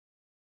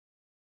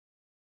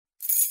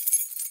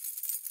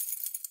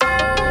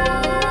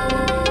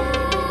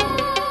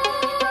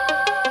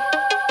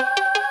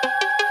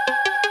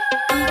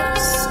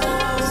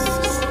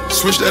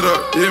switch that up,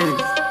 hear me?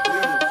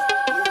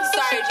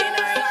 Sorry, J9.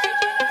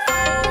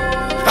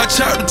 I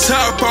chopped the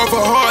top off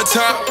a hard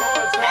top.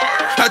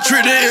 I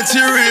treat the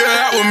interior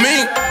out with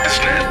me.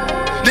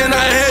 Then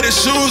I had the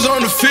shoes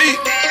on the feet.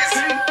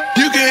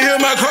 You can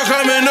hear my car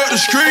coming up the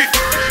street.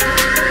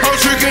 I'm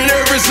tricking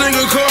every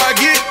single car I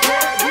get.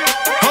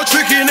 I'm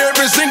tricking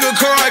every single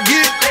car I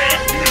get.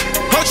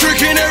 I'm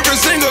tricking every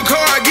single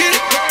car I get.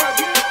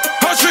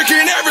 I'm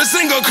tricking every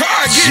single car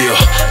I get. Yeah,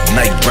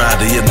 night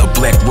rider in the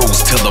black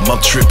rose, tell them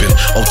I'm tripping.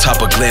 On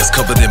top of glass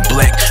covered in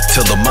black,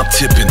 tell them I'm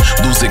tipping.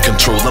 Losing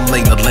control, I'm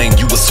lane to lane,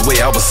 you would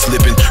swear I was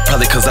slipping.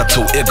 Probably cause I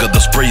told Edgar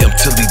to spray him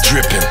till he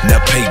dripping.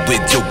 Now pay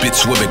with your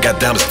bitch swimming, got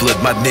diamonds flood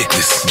my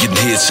necklace. Getting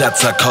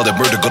headshots, I call it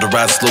murder, go to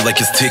ride slow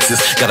like it's Texas.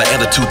 Got an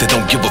attitude that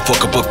don't give a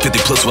fuck, about 50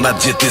 plus when I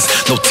did this.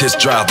 No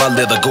test drive, I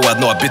let her go, I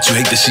know I bet you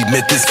hate that she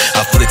meant this.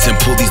 I flex and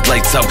pull these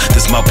lights out,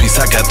 this mouthpiece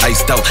I got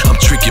iced out. I'm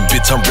tricking,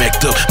 bitch, I'm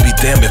racked up, be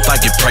damn if I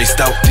get priced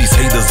out. These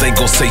haters ain't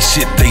gon' say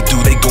shit, they do,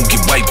 they gon'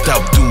 get wiped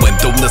out. Doing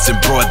donuts in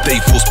broad day,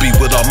 full speed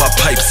with all my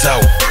pipes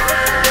out.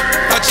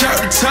 I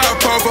chopped the top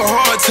off a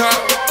hard top.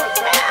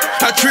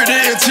 I treat the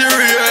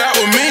interior out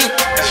with me.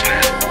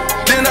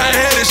 Then I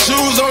had the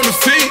shoes on the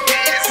feet.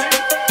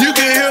 You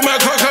can hear my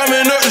car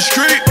coming up the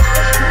street.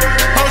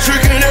 I'm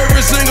tricking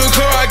every single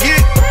car I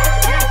get.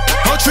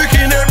 I'm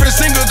tricking every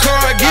single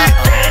car I get.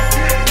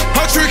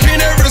 I'm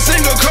tricking every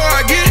single car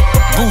I get.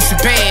 Boosie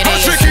badass. I'm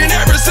tricking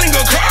every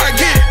single car I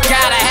get.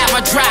 Gotta have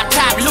a drop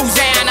top,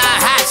 Louisiana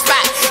hot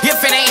spot.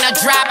 If it ain't a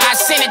drop, I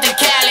send it to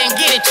Cali and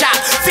get it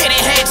chopped. Fitted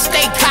head,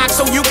 stay cocked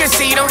so you can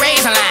see the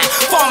razor line.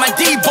 Former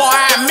D-boy,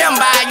 I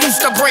remember I used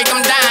to break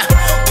them down.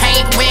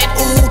 Paint wet,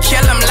 ooh,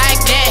 kill them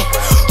like that.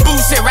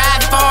 Boosie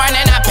ride foreign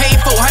and I pay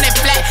 400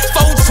 flat.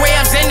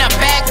 412s in the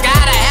back,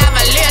 gotta have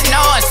a little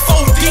noise.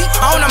 4 deep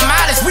on the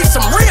mileage, we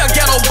some real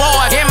ghetto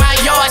boys. In my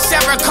yard,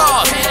 several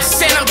cars,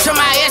 send them to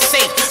my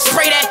essay.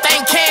 Spray that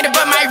thing candy,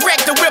 but might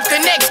wreck the whip the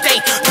next day.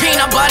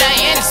 Peanut butter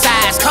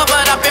insides,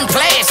 covered up in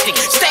plastic.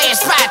 Stash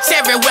spots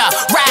everywhere,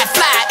 ride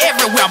fly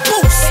everywhere.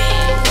 Boosie.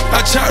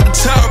 I chopped the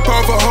top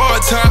off a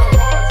hard top.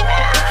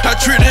 I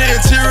treat the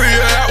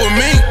interior out with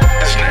me.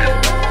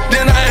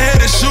 Then I had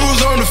the shoes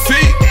on the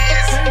feet.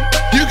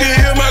 You can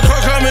hear my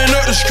car coming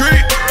up the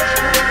street.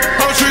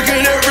 I'm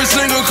tricking every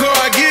single car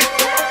I get.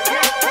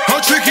 I'm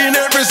tricking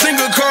every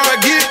single car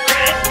I get.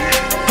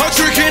 I'm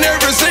tricking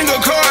every single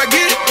car I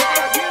get.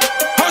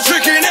 I'm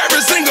tricking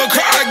every single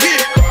car I get.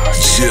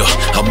 Yeah,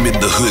 I'm in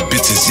the hood,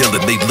 bitches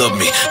yelling, they love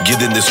me.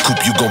 Get in this coupe,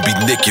 you gon' be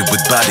naked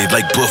with body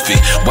like Buffy.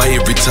 Why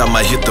every time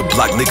I hit the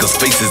block, niggas'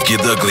 faces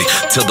get ugly?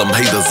 Tell them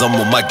haters I'm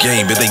on my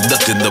game, it ain't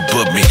nothing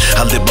above me.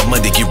 I let my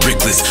money get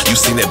reckless. You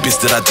seen that bitch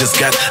that I just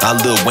got? I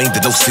Lil Wayne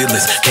to no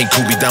ceilings. Can't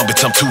cool me down,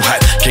 bitch, I'm too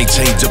hot. Can't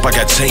change up, I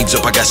got change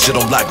up. I got shit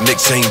on lock, neck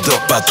chained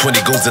up. About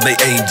 20 goals and they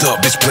aimed up.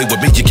 Bitch, play with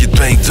me, you get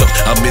banged up.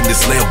 I'm in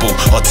this Lambo,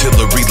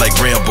 artillery like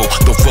Rambo.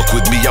 Don't fuck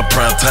with me, I'm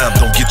prime time.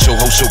 Don't get your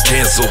whole show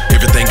canceled.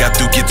 Everything I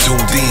do, get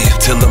tuned in.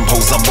 Tell them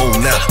hoes I'm on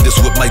now. This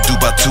whip might do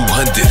about 200.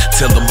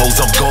 Tell them hoes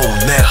I'm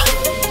gone now.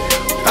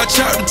 I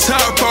chopped the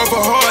top off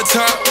a hard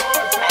top.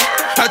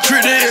 I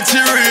treat the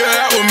interior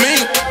out with me.